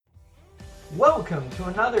Welcome to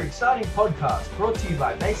another exciting podcast brought to you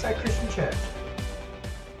by Bayside Christian Church.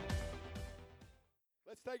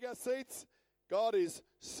 Let's take our seats. God is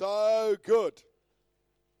so good.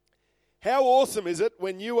 How awesome is it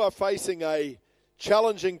when you are facing a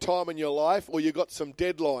challenging time in your life, or you've got some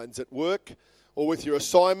deadlines at work or with your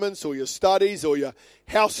assignments or your studies or your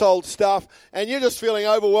household stuff, and you're just feeling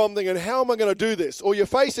overwhelmed and how am I going to do this? Or you're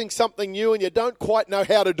facing something new and you don't quite know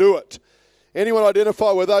how to do it. Anyone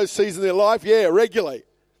identify with those seasons in their life? Yeah, regularly.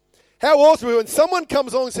 How awesome is it when someone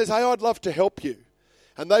comes along and says, hey, I'd love to help you.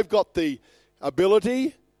 And they've got the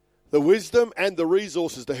ability, the wisdom, and the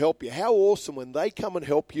resources to help you. How awesome when they come and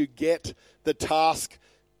help you get the task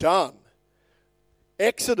done.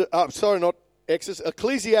 Ecclesiastes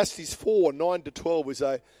 4, 9-12 is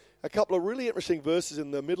a couple of really interesting verses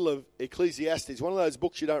in the middle of Ecclesiastes. One of those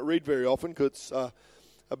books you don't read very often because it's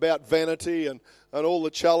about vanity and all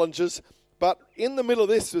the challenges. But in the middle of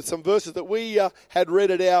this, there's some verses that we had read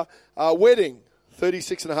at our wedding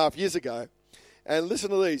 36 and a half years ago. And listen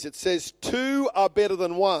to these. It says, 2 are better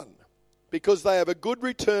than 1 because they have a good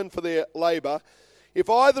return for their labor. If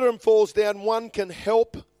either of them falls down, one can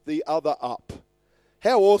help the other up.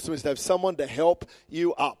 How awesome is to have someone to help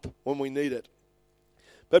you up when we need it.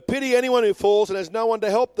 But pity anyone who falls and has no one to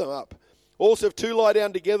help them up. Also, if 2 lie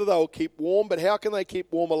down together, they will keep warm. But how can they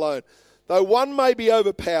keep warm alone? Though one may be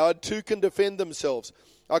overpowered, 2 can defend themselves.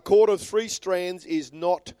 A cord of 3 strands is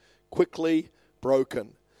not quickly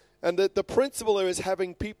broken. And the principle there is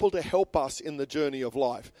having people to help us in the journey of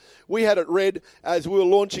life. We had it read as we were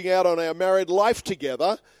launching out on our married life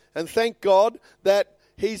together. And thank God that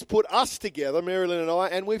He's put us together, Marilyn and I,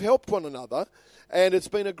 and we've helped one another. And it's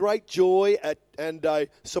been a great joy and a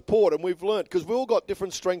support. And we've learned, because we've all got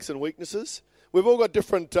different strengths and weaknesses. We've all got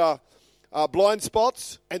different blind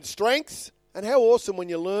spots and strengths. And how awesome when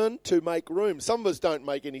you learn to make room. Some of us don't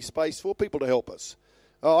make any space for people to help us.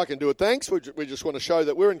 Oh, I can do it, thanks. We just want to show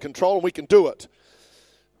that we're in control and we can do it.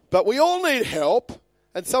 But we all need help.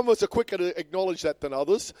 And some of us are quicker to acknowledge that than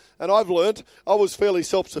others. And I've learned, I was fairly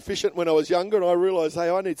self-sufficient when I was younger, and I realised, hey,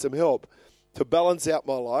 I need some help to balance out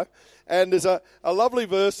my life. And there's a lovely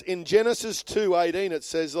verse in Genesis 2:18. It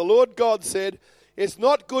says, the Lord God said, it's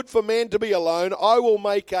not good for man to be alone. I will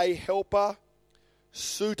make a helper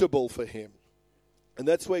suitable for him. And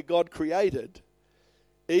that's where God created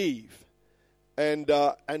Eve. And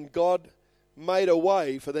God made a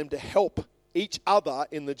way for them to help each other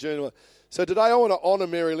in the journey. So today I want to honour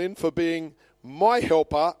Mary Lynn for being my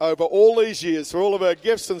helper over all these years, for all of her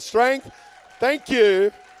gifts and strength. Thank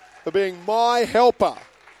you for being my helper.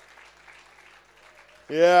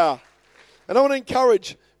 Yeah. And I want to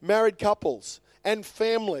encourage married couples and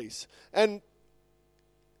families and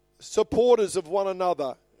supporters of one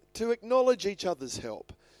another to acknowledge each other's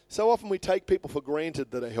help. So often we take people for granted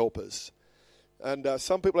that are helpers. And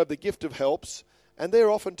some people have the gift of helps, and they're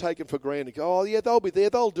often taken for granted. Oh, yeah, they'll be there,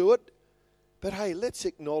 they'll do it. But hey, let's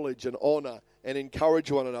acknowledge and honour and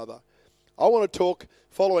encourage one another. I want to talk,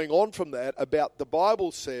 following on from that, about the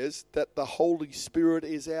Bible says that the Holy Spirit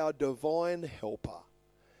is our divine helper.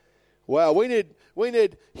 Wow, we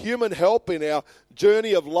need human help in our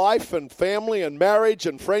journey of life and family and marriage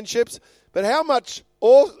and friendships. But how much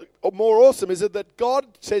more awesome is it that God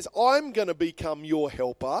says, I'm going to become your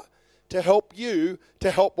helper to help you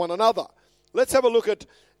to help one another. Let's have a look at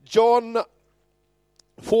John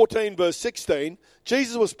 14 verse 16.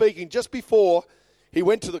 Jesus was speaking just before he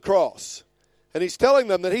went to the cross. And he's telling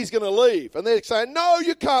them that he's going to leave. And they're saying, no,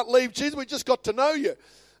 you can't leave, Jesus. We just got to know you.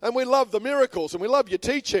 And we love the miracles and we love your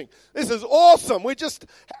teaching. This is awesome. We're just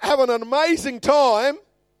having an amazing time.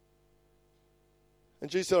 And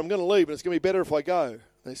Jesus said, I'm going to leave and it's going to be better if I go. And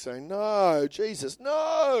they're saying, no, Jesus,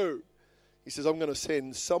 no. He says, I'm going to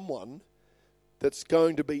send someone that's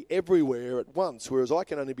going to be everywhere at once, whereas I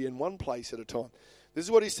can only be in one place at a time. This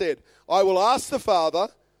is what he said. I will ask the Father,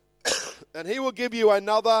 and he will give you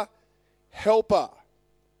another helper,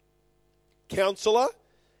 counselor,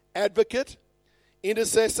 advocate,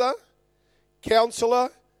 intercessor, counselor,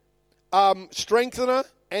 strengthener,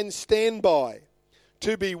 and standby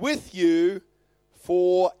to be with you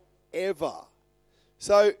forever.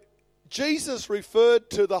 So Jesus referred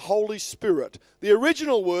to the Holy Spirit. The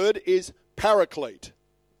original word is paraclete,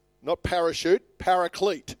 not parachute,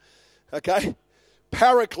 paraclete. Okay?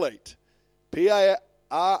 Paraclete, P-A-R-A-C-L-E-T-E,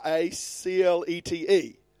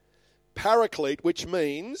 paraclete, which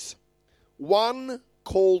means one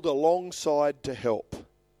called alongside to help.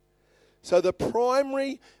 So the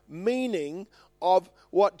primary meaning of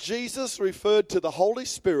what Jesus referred to the Holy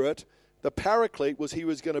Spirit, the paraclete, was he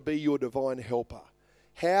was going to be your divine helper.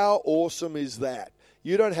 How awesome is that?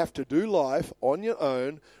 You don't have to do life on your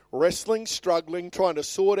own, wrestling, struggling, trying to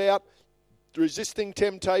sort out, resisting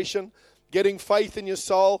temptation, getting faith in your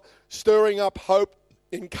soul, stirring up hope,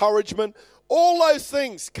 encouragement, all those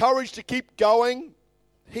things, courage to keep going.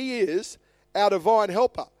 He is our divine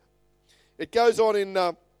helper. It goes on in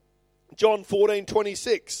John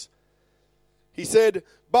 14:26. He said,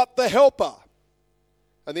 but the helper,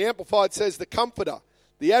 and the Amplified says the comforter,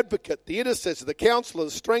 the advocate, the intercessor, the counselor,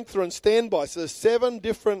 the strengthener, and standby. So there's 7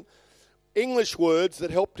 different English words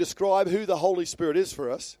that help describe who the Holy Spirit is for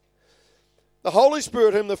us. The Holy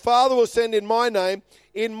Spirit, whom the Father will send in my name,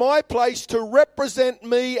 in my place to represent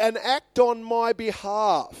me and act on my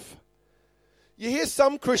behalf. You hear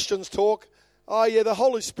some Christians talk, oh yeah, the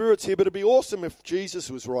Holy Spirit's here, but it'd be awesome if Jesus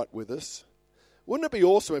was right with us. Wouldn't it be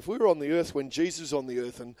awesome if we were on the earth when Jesus was on the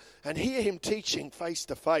earth and hear him teaching face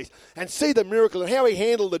to face and see the miracle and how he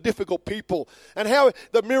handled the difficult people and how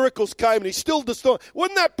the miracles came and he still destroyed.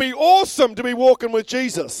 Wouldn't that be awesome to be walking with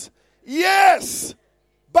Jesus? Yes!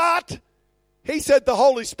 But he said the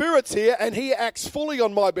Holy Spirit's here and he acts fully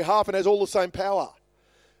on my behalf and has all the same power.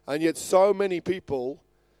 And yet so many people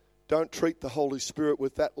don't treat the Holy Spirit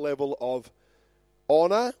with that level of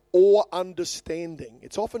honor or understanding.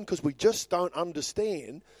 It's often because we just don't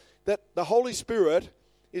understand that the Holy Spirit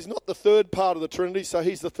is not the third part of the Trinity, so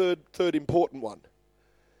he's the third important one.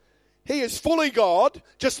 He is fully God,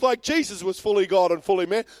 just like Jesus was fully God and fully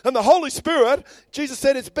man. And the Holy Spirit, Jesus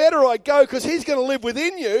said, it's better I go because he's going to live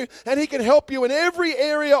within you and he can help you in every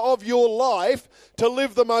area of your life to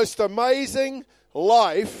live the most amazing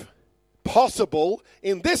life possible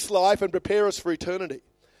in this life and prepare us for eternity.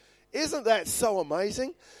 Isn't that so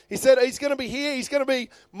amazing? He said he's going to be here. He's going to be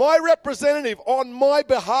my representative on my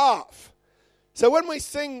behalf. So when we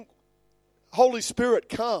sing, Holy Spirit,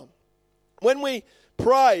 come, when we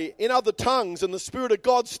pray in other tongues and the Spirit of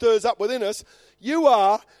God stirs up within us, you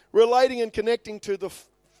are relating and connecting to the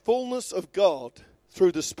fullness of God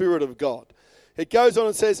through the Spirit of God. It goes on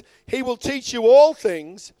and says, he will teach you all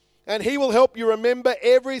things and he will help you remember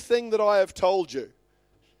everything that I have told you.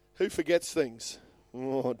 Who forgets things?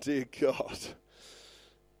 Oh, dear God.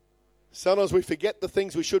 Sometimes we forget the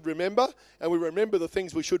things we should remember, and we remember the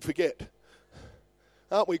things we should forget.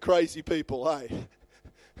 Aren't we crazy people, hey?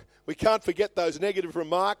 We can't forget those negative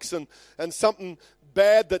remarks and something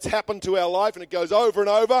bad that's happened to our life, and it goes over and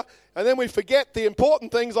over, and then we forget the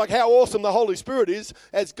important things like how awesome the Holy Spirit is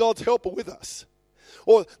as God's helper with us.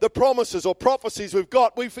 Or the promises or prophecies we've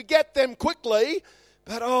got, we forget them quickly,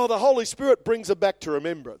 but the Holy Spirit brings them back to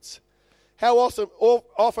remembrance. How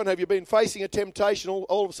often have you been facing a temptation,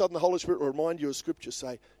 all of a sudden the Holy Spirit will remind you of Scripture,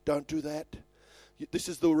 say, don't do that. This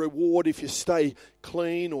is the reward if you stay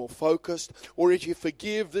clean or focused. Or if you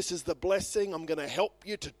forgive, this is the blessing. I'm going to help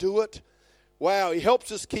you to do it. Wow, he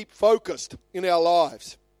helps us keep focused in our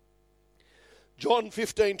lives. John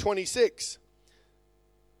 15:26.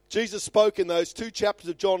 Jesus spoke in those 2 chapters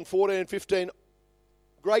of John 14 and 15.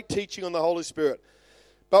 Great teaching on the Holy Spirit.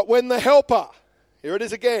 But when the helper, here it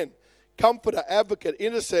is again, comforter, advocate,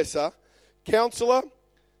 intercessor, counselor,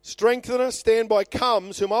 strengthener, standby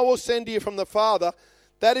comes, whom I will send to you from the Father,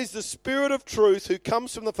 that is the Spirit of truth who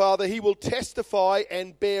comes from the Father, he will testify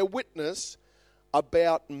and bear witness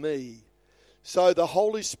about me. So the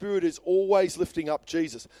Holy Spirit is always lifting up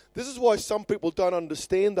Jesus. This is why some people don't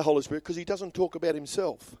understand the Holy Spirit, because he doesn't talk about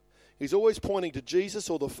himself. He's always pointing to Jesus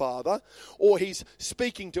or the Father, or he's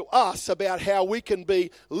speaking to us about how we can be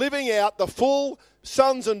living out the full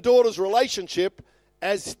sons and daughters relationship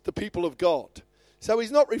as the people of God. So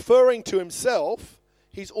he's not referring to himself,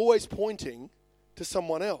 he's always pointing to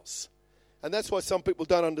someone else. And that's why some people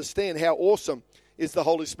don't understand how awesome is the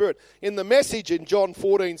Holy Spirit. In the Message in John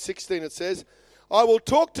 14:16 it says, I will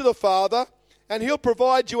talk to the Father and he'll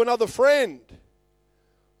provide you another friend.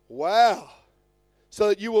 Wow. So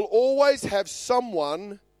that you will always have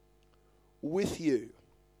someone with you.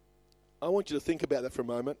 I want you to think about that for a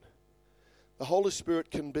moment. The Holy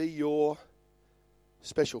Spirit can be your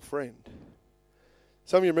special friend.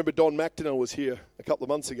 Some of you remember Don McDonnell was here a couple of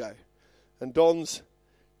months ago. And Don's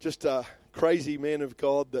just a crazy man of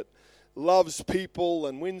God that loves people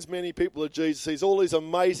and wins many people to Jesus. He's all these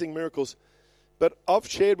amazing miracles. But I've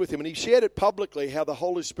shared with him, and he shared it publicly, how the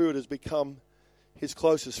Holy Spirit has become his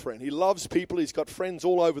closest friend. He loves people. He's got friends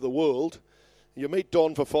all over the world. You meet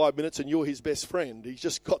Don for 5 minutes and you're his best friend. He's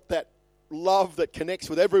just got that love that connects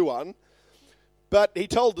with everyone. But he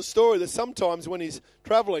told the story that sometimes when he's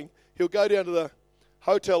traveling, he'll go down to the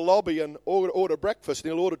hotel lobby and order breakfast,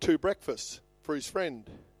 and he'll order 2 breakfasts for his friend.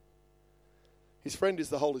 His friend is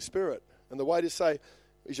the Holy Spirit. And the waiters say,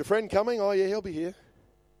 is your friend coming? Oh yeah, he'll be here.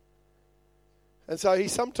 And so he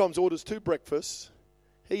sometimes orders 2 breakfasts.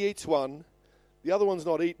 He eats one. The other one's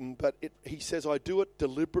not eaten, but he says, I do it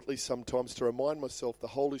deliberately sometimes to remind myself the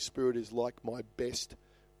Holy Spirit is like my best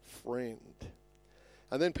friend.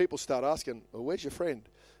 And then people start asking, well, where's your friend?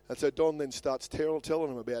 And so Don then starts telling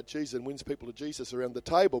them about Jesus and wins people to Jesus around the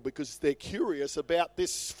table because they're curious about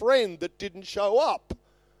this friend that didn't show up.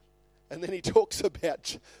 And then he talks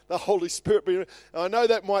about the Holy Spirit. I know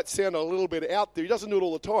that might sound a little bit out there. He doesn't do it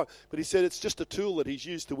all the time. But he said it's just a tool that he's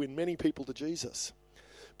used to win many people to Jesus.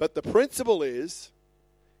 But the principle is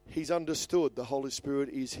he's understood the Holy Spirit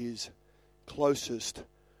is his closest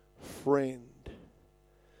friend.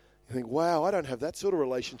 You think, wow, I don't have that sort of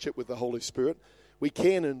relationship with the Holy Spirit. We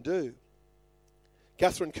can and do.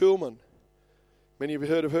 Catherine Kuhlman, many of you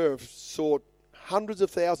heard of her, saw hundreds of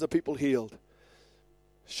thousands of people healed.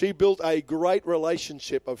 She built a great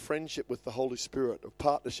relationship of friendship with the Holy Spirit, of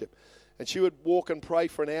partnership. And she would walk and pray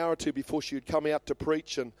for an hour or two before she would come out to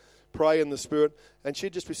preach and pray in the Spirit. And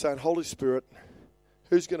she'd just be saying, Holy Spirit,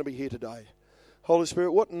 who's going to be here today? Holy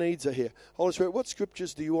Spirit, what needs are here? Holy Spirit, what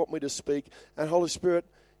scriptures do you want me to speak? And Holy Spirit,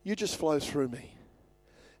 you just flow through me.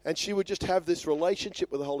 And she would just have this relationship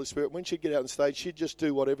with the Holy Spirit. When she'd get out on stage, she'd just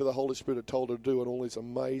do whatever the Holy Spirit had told her to do, and all these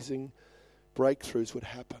amazing breakthroughs would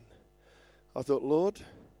happen. I thought, Lord,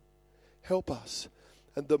 help us.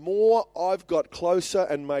 And the more I've got closer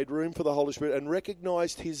and made room for the Holy Spirit and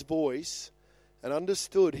recognized his voice and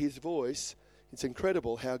understood his voice, it's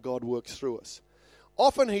incredible how God works through us.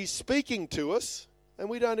 Often he's speaking to us and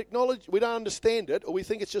we don't acknowledge, we don't understand it, or we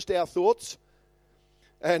think it's just our thoughts.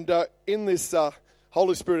 And in this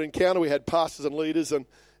Holy Spirit encounter, we had pastors and leaders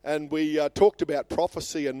and we talked about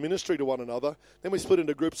prophecy and ministry to one another. Then we split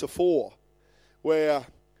into groups of 4 where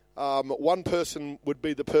one person would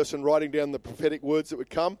be the person writing down the prophetic words that would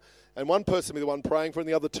come, and one person would be the one praying for, and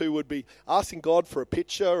the other 2 would be asking God for a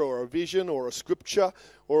picture or a vision or a scripture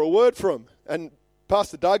or a word for him. And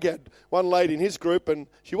Pastor Doug had one lady in his group, and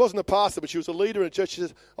she wasn't a pastor, but she was a leader in a church. She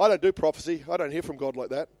says, I don't do prophecy. I don't hear from God like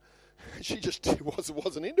that. She just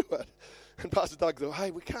wasn't into it. And Pastor Doug thought,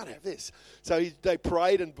 hey, we can't have this. So they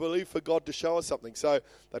prayed and believed for God to show us something. So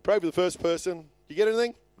they prayed for the first person. You get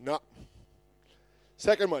anything? No.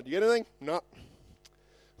 Second one, you get anything? No.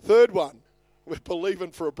 Third one, we're believing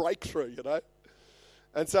for a breakthrough, you know.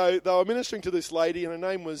 And so they were ministering to this lady, and her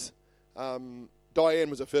name was, Diane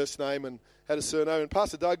was her first name, and had a surname. And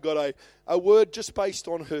Pastor Doug got a word just based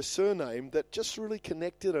on her surname that just really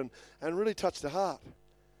connected and really touched her heart.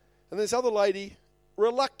 And this other lady,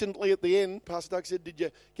 reluctantly at the end, Pastor Doug said, did you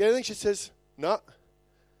get anything? She says, no.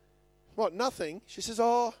 What, nothing? She says,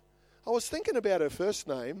 I was thinking about her first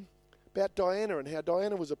name, about Diana and how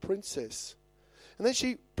Diana was a princess. And then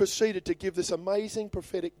she proceeded to give this amazing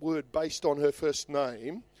prophetic word based on her first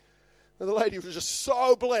name. And the lady was just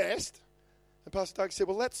so blessed. And Pastor Doug said,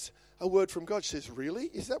 well, that's a word from God. She says, really?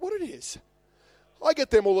 Is that what it is? I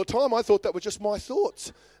get them all the time. I thought that was just my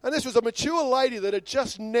thoughts. And this was a mature lady that had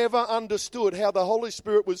just never understood how the Holy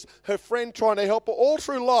Spirit was her friend trying to help her all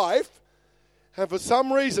through life. And for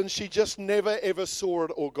some reason, she just never, ever saw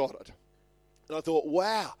it or got it. And I thought,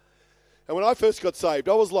 wow. And when I first got saved,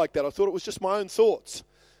 I was like that. I thought it was just my own thoughts.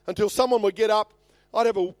 Until someone would get up, I'd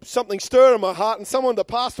have something stir in my heart, and the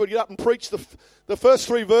pastor would get up and preach the first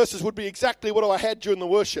 3 verses would be exactly what I had during the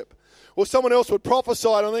worship. Or someone else would prophesy,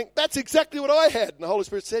 and I think, that's exactly what I had. And the Holy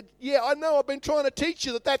Spirit said, yeah, I know, I've been trying to teach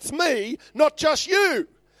you that that's me, not just you.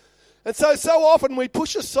 And so often we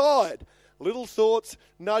push aside little thoughts,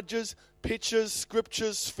 nudges, pictures,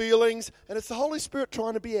 scriptures, feelings, and it's the Holy Spirit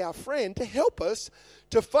trying to be our friend to help us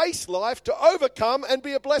to face life, to overcome and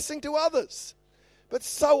be a blessing to others. But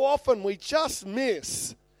so often we just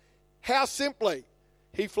miss how simply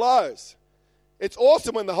he flows. It's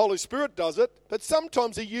awesome when the Holy Spirit does it, but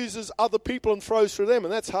sometimes he uses other people and throws through them,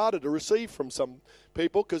 and that's harder to receive from some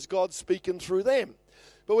people because God's speaking through them.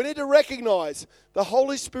 But we need to recognize the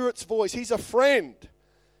Holy Spirit's voice. He's a friend.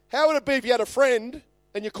 How would it be if you had a friend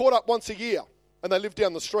and you caught up once a year and they lived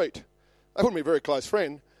down the street? They wouldn't be a very close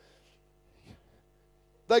friend.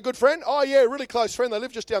 They a good friend? Oh, yeah, really close friend. They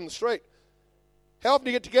live just down the street. How often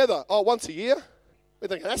do you get together? Oh, once a year. We're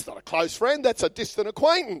thinking, that's not a close friend. That's a distant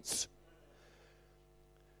acquaintance.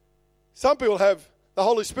 Some people have the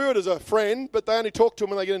Holy Spirit as a friend, but they only talk to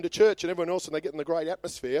him when they get into church and everyone else, and they get in the great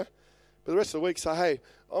atmosphere. But the rest of the week say, hey,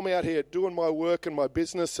 I'm out here doing my work and my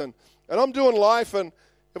business, and I'm doing life, and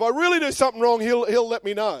if I really do something wrong, he'll let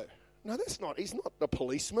me know. No, he's not a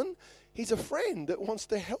policeman. He's a friend that wants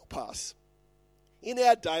to help us in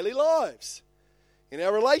our daily lives, in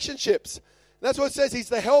our relationships. And that's what it says. He's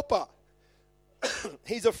the helper.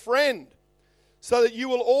 He's a friend, so that you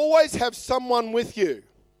will always have someone with you.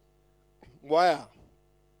 Wow.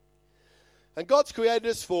 And God's created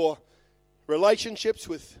us for relationships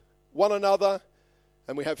with one another,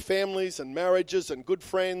 and we have families and marriages and good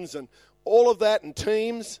friends and all of that and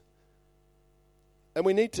teams. And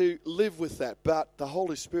we need to live with that. But the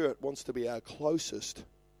Holy Spirit wants to be our closest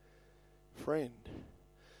friend.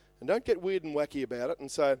 And don't get weird and wacky about it and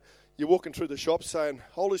say, you're walking through the shop saying,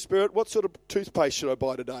 Holy Spirit, what sort of toothpaste should I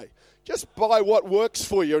buy today? Just buy what works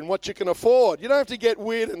for you and what you can afford. You don't have to get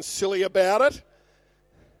weird and silly about it.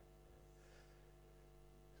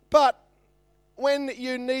 But when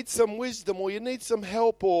you need some wisdom or you need some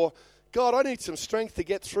help or, God, I need some strength to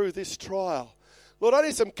get through this trial. Lord, I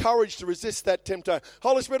need some courage to resist that temptation.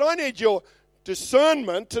 Holy Spirit, I need your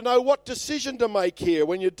discernment to know what decision to make here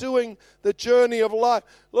when you're doing the journey of life.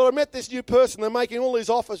 Lord, I met this new person. They're making all these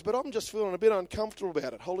offers, but I'm just feeling a bit uncomfortable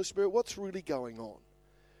about it. Holy Spirit, what's really going on?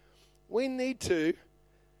 We need to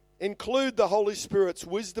include the Holy Spirit's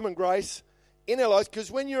wisdom and grace in our lives,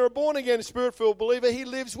 because when you're a born-again, Spirit-filled believer, He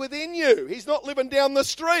lives within you. He's not living down the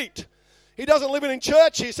street. He doesn't live in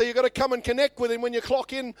church here, so you've got to come and connect with Him when you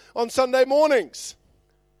clock in on Sunday mornings.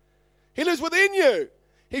 He lives within you.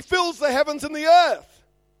 He fills the heavens and the earth.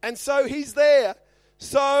 And so He's there.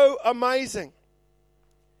 So amazing.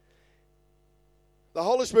 The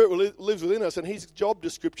Holy Spirit lives within us, and His job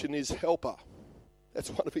description is helper. That's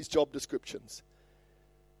one of His job descriptions.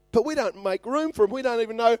 But we don't make room for Him. We don't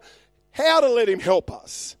even know how to let Him help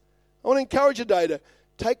us. I want to encourage you today to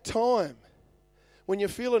take time. When you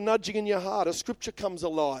feel a nudging in your heart, a scripture comes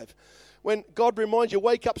alive. When God reminds you,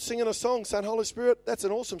 wake up singing a song, saying, Holy Spirit, that's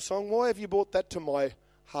an awesome song. Why have you brought that to my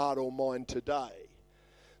heart or mind today?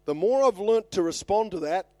 The more I've learnt to respond to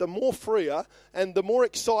that, the more freer and the more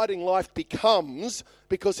exciting life becomes,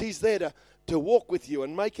 because He's there to walk with you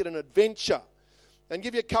and make it an adventure and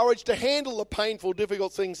give you courage to handle the painful,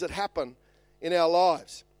 difficult things that happen in our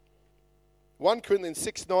lives. 1 Corinthians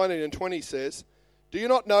 6:19 and 20 says, do you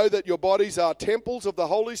not know that your bodies are temples of the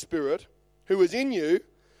Holy Spirit who is in you,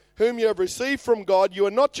 whom you have received from God? You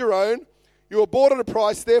are not your own. You are bought at a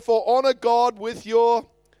price. Therefore, honor God with your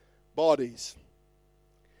bodies.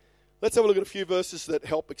 Let's have a look at a few verses that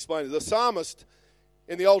help explain it. The psalmist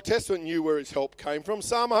in the Old Testament knew where his help came from.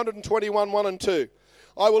 Psalm 121, 1 and 2.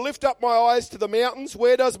 I will lift up my eyes to the mountains.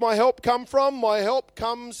 Where does my help come from? My help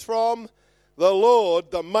comes from the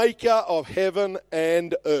Lord, the maker of heaven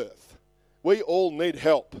and earth. We all need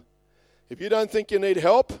help. If you don't think you need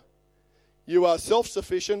help, you are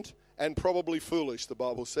self-sufficient and probably foolish, the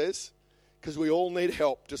Bible says, because we all need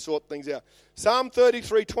help to sort things out. Psalm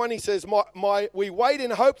 33:20 says, we wait in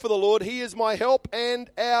hope for the Lord. He is my help and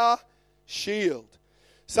our shield.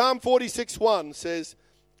 Psalm 46:1 says,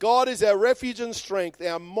 God is our refuge and strength,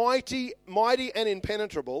 our mighty and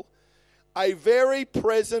impenetrable, a very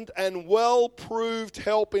present and well-proved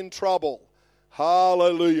help in trouble.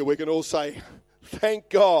 Hallelujah. We can all say, thank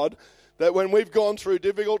God that when we've gone through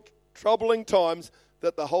difficult, troubling times,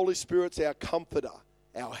 that the Holy Spirit's our comforter,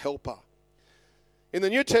 our helper. In the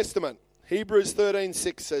New Testament, Hebrews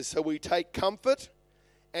 13:6 says, so we take comfort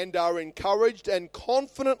and are encouraged and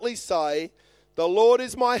confidently say, the Lord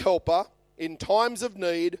is my helper in times of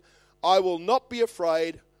need. I will not be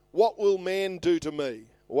afraid. What will man do to me?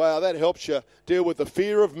 Wow, that helps you deal with the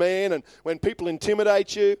fear of man and when people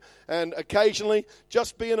intimidate you. And occasionally,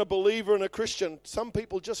 just being a believer and a Christian, some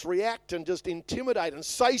people just react and just intimidate and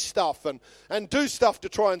say stuff and do stuff to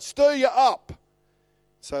try and stir you up.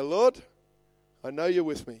 So, Lord, I know you're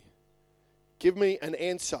with me. Give me an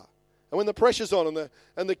answer. And when the pressure's on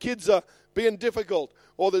and the kids are being difficult,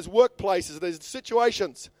 or there's workplaces, there's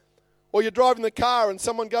situations, or you're driving the car and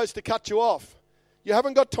someone goes to cut you off, you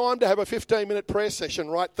haven't got time to have a 15-minute prayer session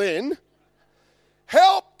right then.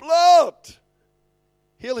 Help, Lord!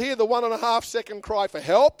 He'll hear the 1.5 second cry for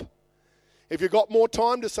help. If you've got more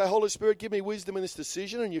time to say, Holy Spirit, give me wisdom in this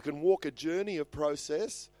decision, and you can walk a journey of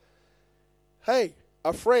process. Hey,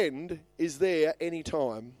 a friend is there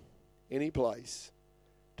anytime, any place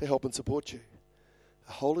to help and support you.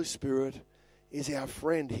 The Holy Spirit is our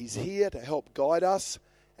friend. He's here to help guide us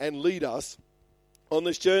and lead us on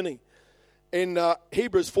this journey. In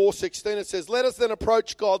Hebrews 4:16 it says, let us then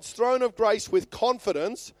approach God's throne of grace with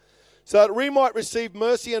confidence so that we might receive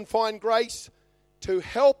mercy and find grace to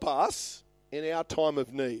help us in our time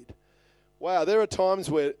of need. Wow, there are times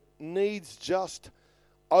where needs just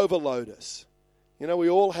overload us. You know, we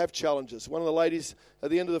all have challenges. One of the ladies at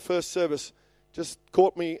the end of the first service just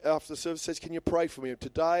caught me after the service, says, can you pray for me?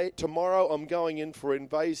 Tomorrow I'm going in for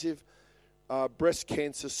invasive breast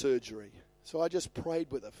cancer surgery. So I just prayed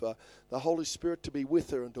with her for the Holy Spirit to be with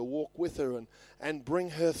her and to walk with her and bring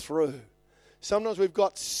her through. Sometimes we've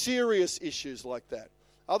got serious issues like that.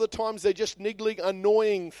 Other times they're just niggling,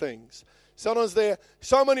 annoying things. Sometimes there are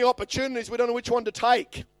so many opportunities we don't know which one to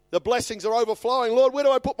take. The blessings are overflowing. Lord, where do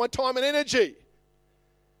I put my time and energy?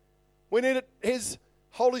 We need His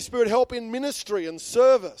Holy Spirit help in ministry and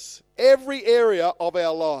service, every area of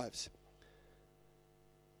our lives.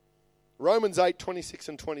 Romans 8, 26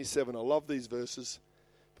 and 27. I love these verses.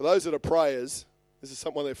 For those that are prayers, this is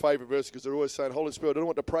one of their favourite verses because they're always saying, Holy Spirit, I don't know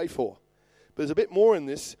what to pray for. But there's a bit more in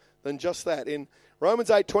this than just that. In Romans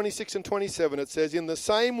 8, 26 and 27, it says, in the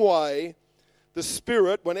same way, the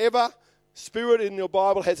Spirit, whenever Spirit in your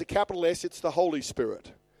Bible has a capital S, it's the Holy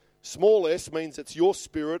Spirit. Small s means it's your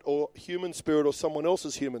spirit or human spirit or someone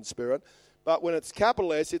else's human spirit. But when it's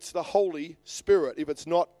capital S, it's the Holy Spirit, if it's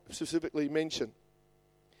not specifically mentioned.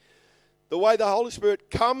 The way the Holy Spirit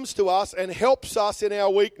comes to us and helps us in our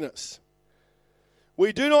weakness.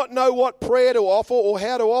 We do not know what prayer to offer or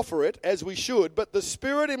how to offer it as we should, but the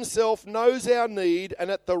Spirit Himself knows our need and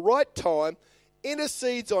at the right time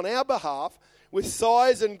intercedes on our behalf with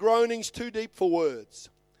sighs and groanings too deep for words.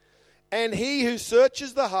 And He who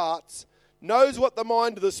searches the hearts knows what the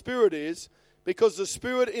mind of the Spirit is, because the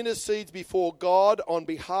Spirit intercedes before God on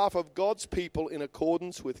behalf of God's people in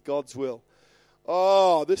accordance with God's will.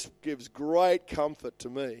 Oh, this gives great comfort to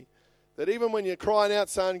me, that even when you're crying out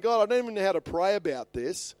saying, God, I don't even know how to pray about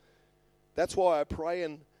this. That's why I pray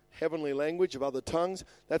in heavenly language of other tongues.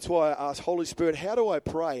 That's why I ask, Holy Spirit, how do I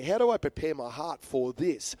pray? How do I prepare my heart for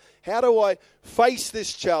this? How do I face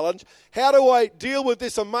this challenge? How do I deal with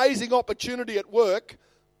this amazing opportunity at work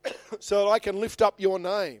so that I can lift up your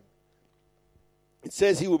name? It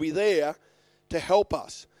says He will be there to help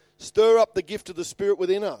us, stir up the gift of the Spirit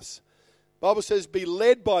within us. The Bible says, be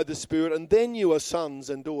led by the Spirit, and then you are sons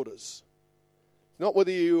and daughters. Not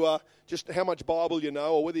whether you just how much Bible you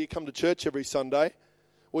know, or whether you come to church every Sunday,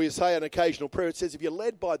 or you say an occasional prayer. It says if you're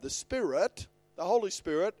led by the Spirit, the Holy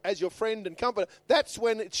Spirit, as your friend and comforter, that's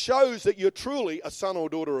when it shows that you're truly a son or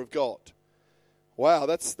daughter of God. Wow,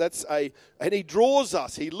 and He draws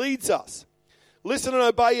us, He leads us. Listen and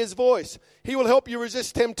obey His voice. He will help you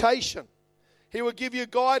resist temptation. He will give you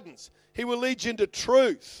guidance. He will lead you into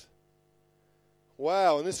truth.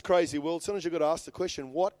 Wow, in this crazy world, sometimes you've got to ask the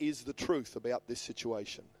question, what is the truth about this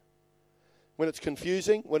situation? When it's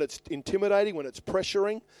confusing, when it's intimidating, when it's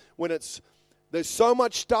pressuring, when there's so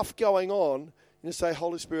much stuff going on, you say,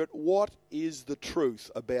 Holy Spirit, what is the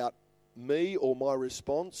truth about me or my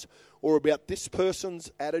response, or about this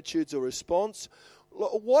person's attitudes or response?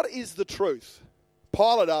 What is the truth?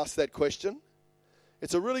 Pilate asked that question.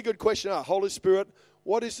 It's a really good question. Holy Spirit,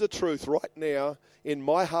 what is the truth right now in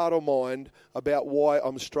my heart or mind about why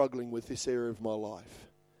I'm struggling with this area of my life?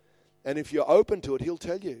 And if you're open to it, He'll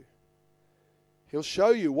tell you. He'll show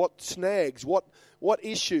you what snags, what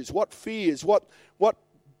issues, what fears, what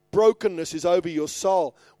brokenness is over your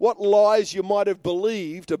soul, what lies you might have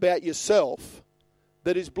believed about yourself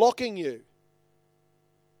that is blocking you.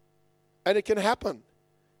 And it can happen.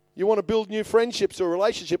 You want to build new friendships or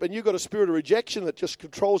relationship, and you've got a spirit of rejection that just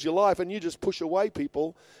controls your life, and you just push away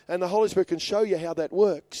people, and the Holy Spirit can show you how that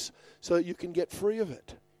works so that you can get free of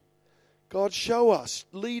it. God, show us,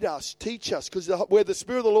 lead us, teach us, because where the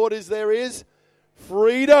Spirit of the Lord is, there is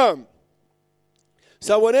freedom.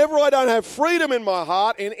 So whenever I don't have freedom in my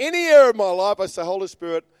heart, in any area of my life, I say, Holy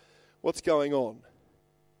Spirit, what's going on?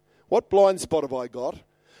 What blind spot have I got?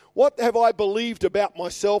 What have I believed about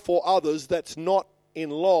myself or others that's not in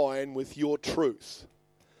line with your truth?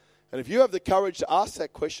 And if you have the courage to ask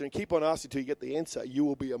that question and keep on asking until you get the answer, you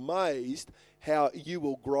will be amazed how you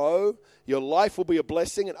will grow, your life will be a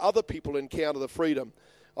blessing, and other people encounter the freedom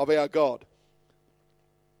of our God.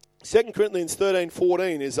 2 Corinthians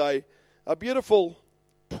 13:14 is a beautiful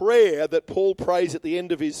prayer that Paul prays at the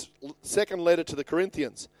end of his second letter to the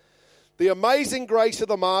Corinthians. The amazing grace of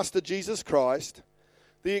the Master Jesus Christ,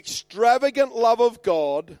 the extravagant love of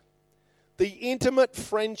God, the intimate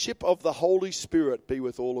friendship of the Holy Spirit be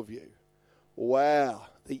with all of you. Wow.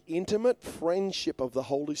 The intimate friendship of the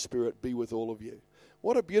Holy Spirit be with all of you.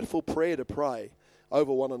 What a beautiful prayer to pray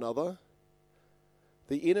over one another.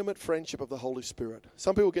 The intimate friendship of the Holy Spirit.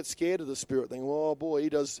 Some people get scared of the Spirit, thinking, oh boy, he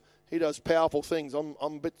does powerful things. I'm a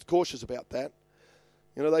bit cautious about that.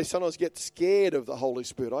 You know, they sometimes get scared of the Holy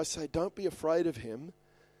Spirit. I say, don't be afraid of Him.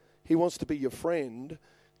 He wants to be your friend.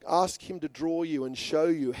 Ask Him to draw you and show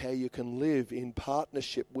you how you can live in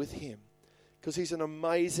partnership with Him. Because He's an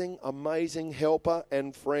amazing, amazing helper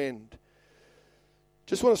and friend.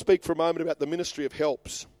 Just want to speak for a moment about the ministry of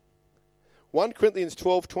helps. 1 Corinthians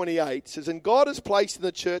 12:28 says, and God has placed in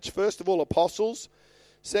the church, first of all, apostles,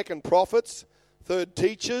 second, prophets, third,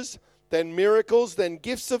 teachers, then miracles, then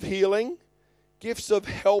gifts of healing, gifts of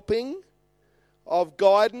helping, of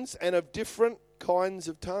guidance, and of different kinds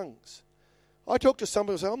of tongues. I talk to some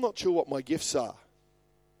people and say, I'm not sure what my gifts are.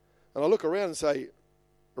 And I look around and say,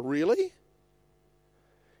 really?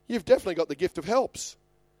 You've definitely got the gift of helps.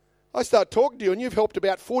 I start talking to you and you've helped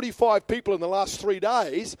about 45 people in the last 3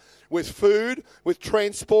 days with food, with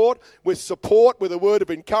transport, with support, with a word of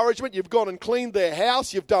encouragement. You've gone and cleaned their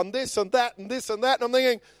house. You've done this and that and this and that. And I'm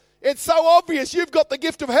thinking, it's so obvious you've got the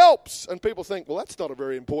gift of helps. And people think, well, that's not a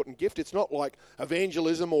very important gift. It's not like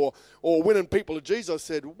evangelism or winning people to Jesus. I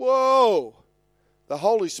said, whoa, the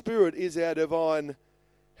Holy Spirit is our divine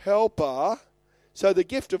helper. So the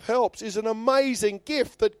gift of helps is an amazing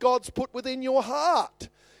gift that God's put within your heart.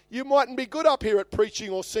 You mightn't be good up here at preaching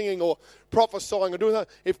or singing or prophesying or doing that.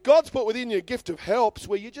 If God's put within you a gift of helps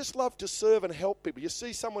where you just love to serve and help people, you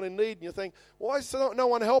see someone in need and you think, why is no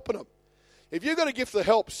one helping them? If you've got a gift of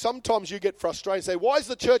help, sometimes you get frustrated and say, why is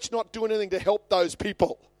the church not doing anything to help those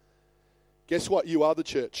people? Guess what? You are the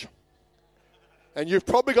church. And you've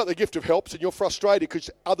probably got the gift of helps and you're frustrated because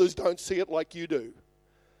others don't see it like you do.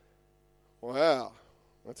 Wow,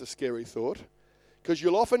 that's a scary thought. Because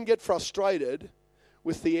you'll often get frustrated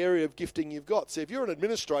with the area of gifting you've got. So if you're an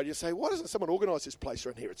administrator, you say, why doesn't someone organise this place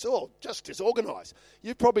around here? It's all just disorganised.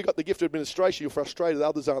 You've probably got the gift of administration. You're frustrated that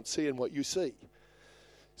others aren't seeing what you see.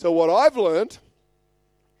 So what I've learned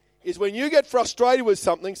is when you get frustrated with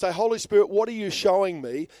something, say, Holy Spirit, what are you showing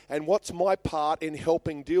me? And what's my part in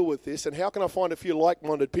helping deal with this? And how can I find a few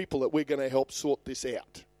like-minded people that we're going to help sort this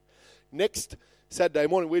out? Next Saturday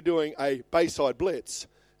morning, we're doing a Bayside Blitz.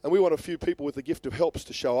 And we want a few people with the gift of helps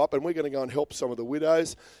to show up. And we're going to go and help some of the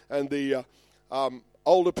widows and the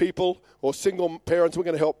older people or single parents. We're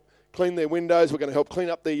going to help clean their windows. We're going to help clean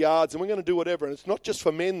up their yards. And we're going to do whatever. And it's not just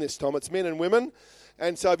for men this time. It's men and women.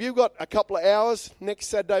 And so if you've got a couple of hours next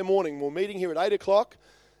Saturday morning, we're meeting here at 8 o'clock.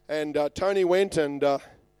 And Tony went and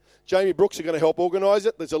Jamie Brooks are going to help organise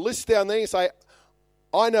it. There's a list down there. You say,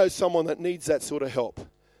 I know someone that needs that sort of help.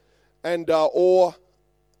 And or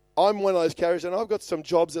I'm one of those carriers, and I've got some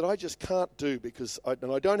jobs that I just can't do because I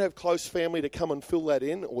don't have close family to come and fill that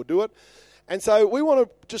in or do it. And so we want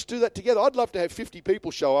to just do that together. I'd love to have 50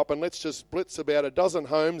 people show up, and let's just blitz about a dozen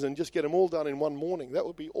homes and just get them all done in one morning. That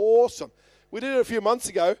would be awesome. We did it a few months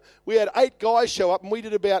ago. We had 8 guys show up, and we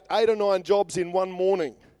did about 8 or 9 jobs in one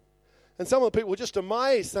morning. And some of the people were just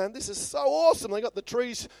amazed, saying, this is so awesome. They got the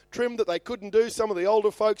trees trimmed that they couldn't do, some of the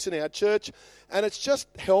older folks in our church, and it's just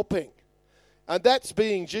helping. And that's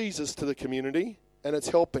being Jesus to the community, and it's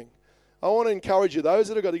helping. I want to encourage you, those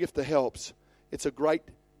that have got a gift that helps, it's a great,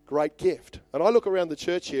 great gift. And I look around the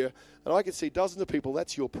church here, and I can see dozens of people,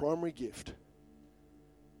 that's your primary gift.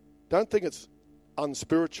 Don't think it's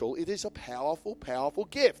unspiritual. It is a powerful, powerful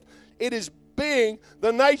gift. It is being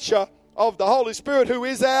the nature of the Holy Spirit, who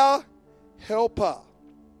is our helper.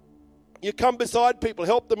 You come beside people,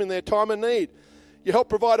 help them in their time of need. You help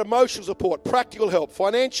provide emotional support, practical help,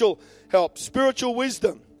 financial help, spiritual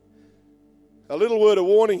wisdom. A little word of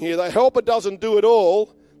warning here. The helper doesn't do it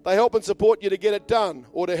all. They help and support you to get it done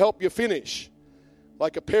or to help you finish.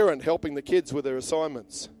 Like a parent helping the kids with their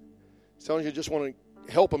assignments. Sometimes you just want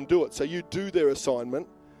to help them do it. So you do their assignment.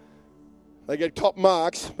 They get top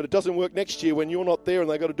marks, but it doesn't work next year when you're not there and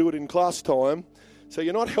they've got to do it in class time. So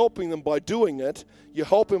you're not helping them by doing it. You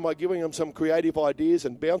help them by giving them some creative ideas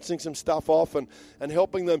and bouncing some stuff off and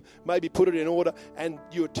helping them maybe put it in order. And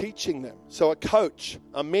you're teaching them. So a coach,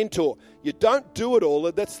 a mentor, you don't do it all.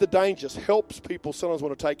 That's the danger. It helps people sometimes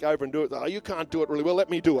want to take over and do it. Oh, you can't do it really well. Let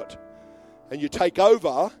me do it. And you take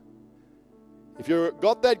over. If you've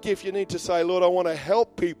got that gift, you need to say, Lord, I want to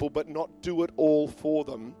help people but not do it all for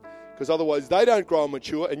them. Because otherwise they don't grow and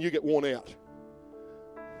mature and you get worn out.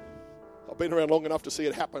 I've been around long enough to see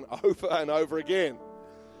it happen over and over again.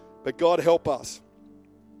 But God help us.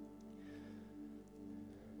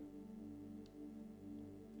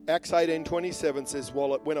 Acts 18:27 says,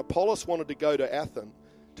 when Apollos wanted to go to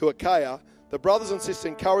Achaia, the brothers and sisters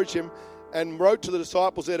encouraged him and wrote to the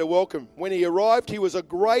disciples there to welcome. When he arrived, he was a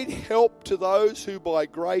great help to those who by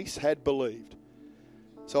grace had believed.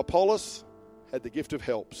 So Apollos had the gift of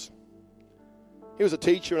helps. He was a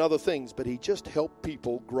teacher and other things, but he just helped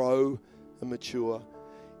people grow and mature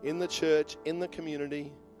in the church, in the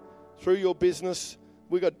community, through your business.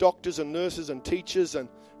 We've got doctors and nurses and teachers and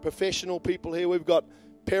professional people here. We've got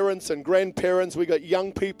parents and grandparents. We've got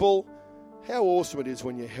young people. How awesome it is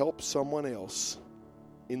when you help someone else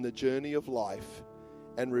in the journey of life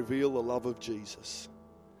and reveal the love of Jesus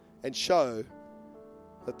and show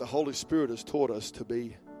that the Holy Spirit has taught us to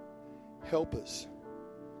be helpers.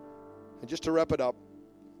 And just to wrap it up,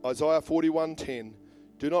 Isaiah 41:10,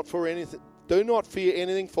 do not fear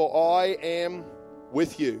anything, for I am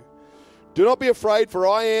with you. Do not be afraid, for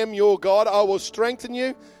I am your God. I will strengthen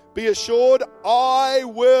you. Be assured, I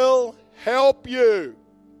will help you.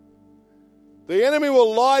 The enemy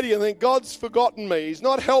will lie to you and think, God's forgotten me. He's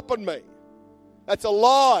not helping me. That's a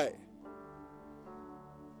lie.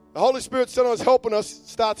 The Holy Spirit sometimes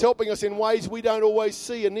starts helping us in ways we don't always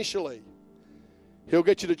see initially. He'll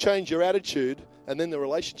get you to change your attitude, and then the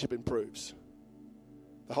relationship improves.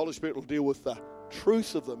 The Holy Spirit will deal with the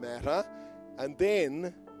truth of the matter, and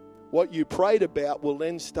then what you prayed about will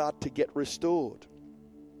then start to get restored.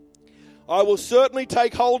 I will certainly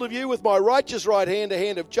take hold of you with my righteous right hand, a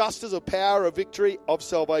hand of justice, of power, of victory, of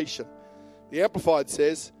salvation. The Amplified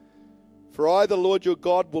says, for I, the Lord your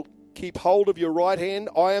God, will keep hold of your right hand.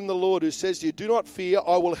 I am the Lord who says to you, do not fear,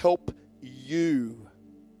 I will help you.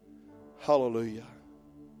 Hallelujah.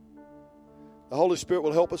 The Holy Spirit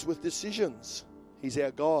will help us with decisions. He's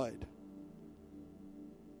our guide.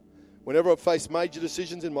 Whenever I've faced major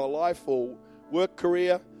decisions in my life or work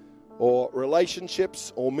career or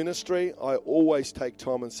relationships or ministry, I always take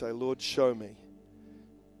time and say, Lord, show me.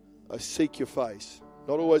 I seek your face.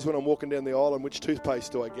 Not always when I'm walking down the aisle and which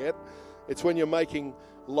toothpaste do I get. It's when you're making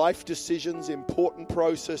life decisions, important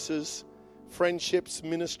processes, friendships,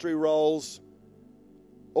 ministry roles,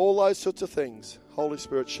 all those sorts of things. Holy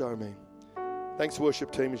Spirit, show me. Thanks,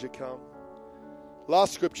 worship team, as you come.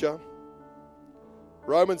 Last scripture,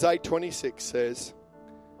 Romans 8:26 says,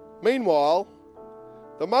 meanwhile,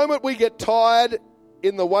 the moment we get tired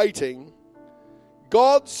in the waiting,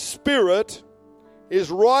 God's Spirit is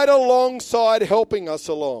right alongside helping us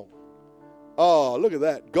along. Oh, look at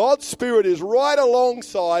that. God's Spirit is right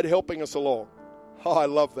alongside helping us along. Oh, I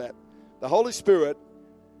love that. The Holy Spirit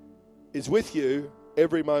is with you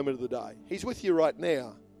every moment of the day. He's with you right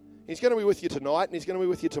now. He's going to be with you tonight, and He's going to be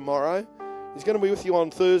with you tomorrow. He's going to be with you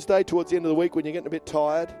on Thursday towards the end of the week when you're getting a bit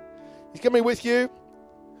tired. He's going to be with you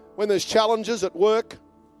when there's challenges at work,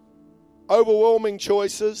 overwhelming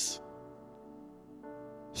choices,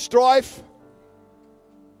 strife.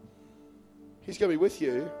 He's going to be with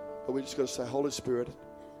you, but we just got to say, Holy Spirit,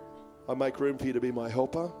 I make room for you to be my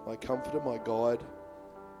helper, my comforter, my guide,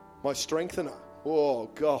 my strengthener. Oh,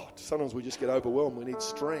 God, sometimes we just get overwhelmed. We need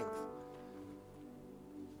strength.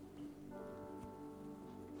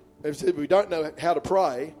 If we don't know how to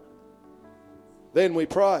pray, then we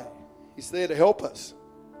pray. He's there to help us.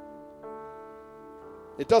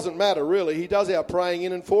 It doesn't matter, really. He does our praying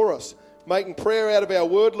in and for us, making prayer out of our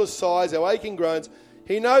wordless sighs, our aching groans.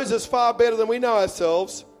 He knows us far better than we know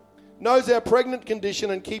ourselves, knows our pregnant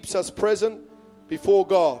condition, and keeps us present before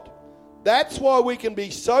God. That's why we can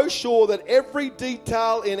be so sure that every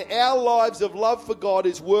detail in our lives of love for God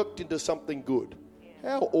is worked into something good.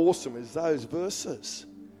 How awesome is those verses?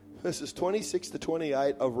 Verses 26 to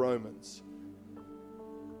 28 of Romans.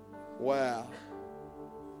 Wow.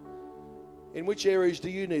 In which areas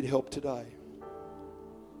do you need help today?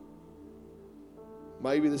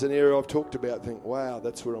 Maybe there's an area I've talked about, think, wow,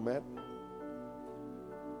 that's where I'm at.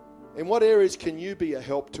 In what areas can you be a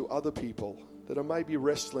help to other people that are maybe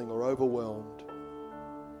wrestling or overwhelmed?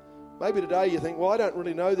 Maybe today you think, well, I don't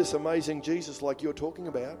really know this amazing Jesus like you're talking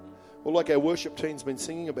about, or like our worship team's been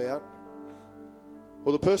singing about,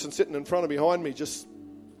 or the person sitting in front of behind me just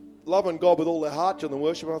loving God with all their heart during the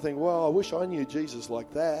worship. I think, well, I wish I knew Jesus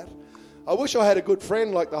like that. I wish I had a good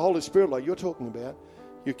friend like the Holy Spirit like you're talking about.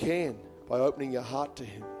 You can, by opening your heart to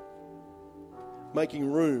Him,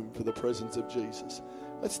 making room for the presence of Jesus.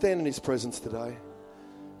 Let's stand in His presence today.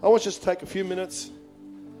 I want you to take a few minutes.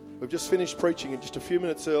 We've just finished preaching in just a few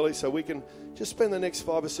minutes early, so we can just spend the next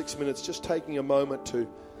 5 or 6 minutes just taking a moment to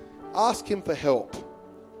ask Him for help.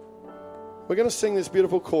 We're going to sing this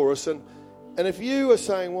beautiful chorus, and if you are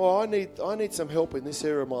saying, well, I need some help in this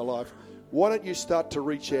area of my life, why don't you start to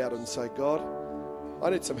reach out and say, God, I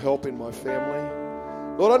need some help in my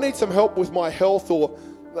family. Lord, I need some help with my health, or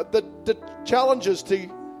the challenges, the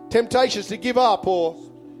temptations to give up or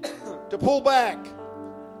to pull back.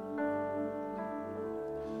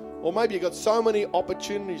 Or maybe you've got so many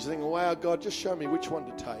opportunities thinking, wow, God, just show me which one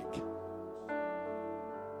to take.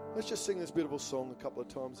 Let's just sing this beautiful song a couple of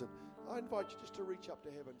times, and I invite you just to reach up to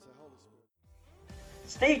heaven and say, Holy Spirit.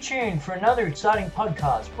 Stay tuned for another exciting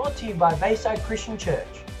podcast brought to you by Bayside Christian Church.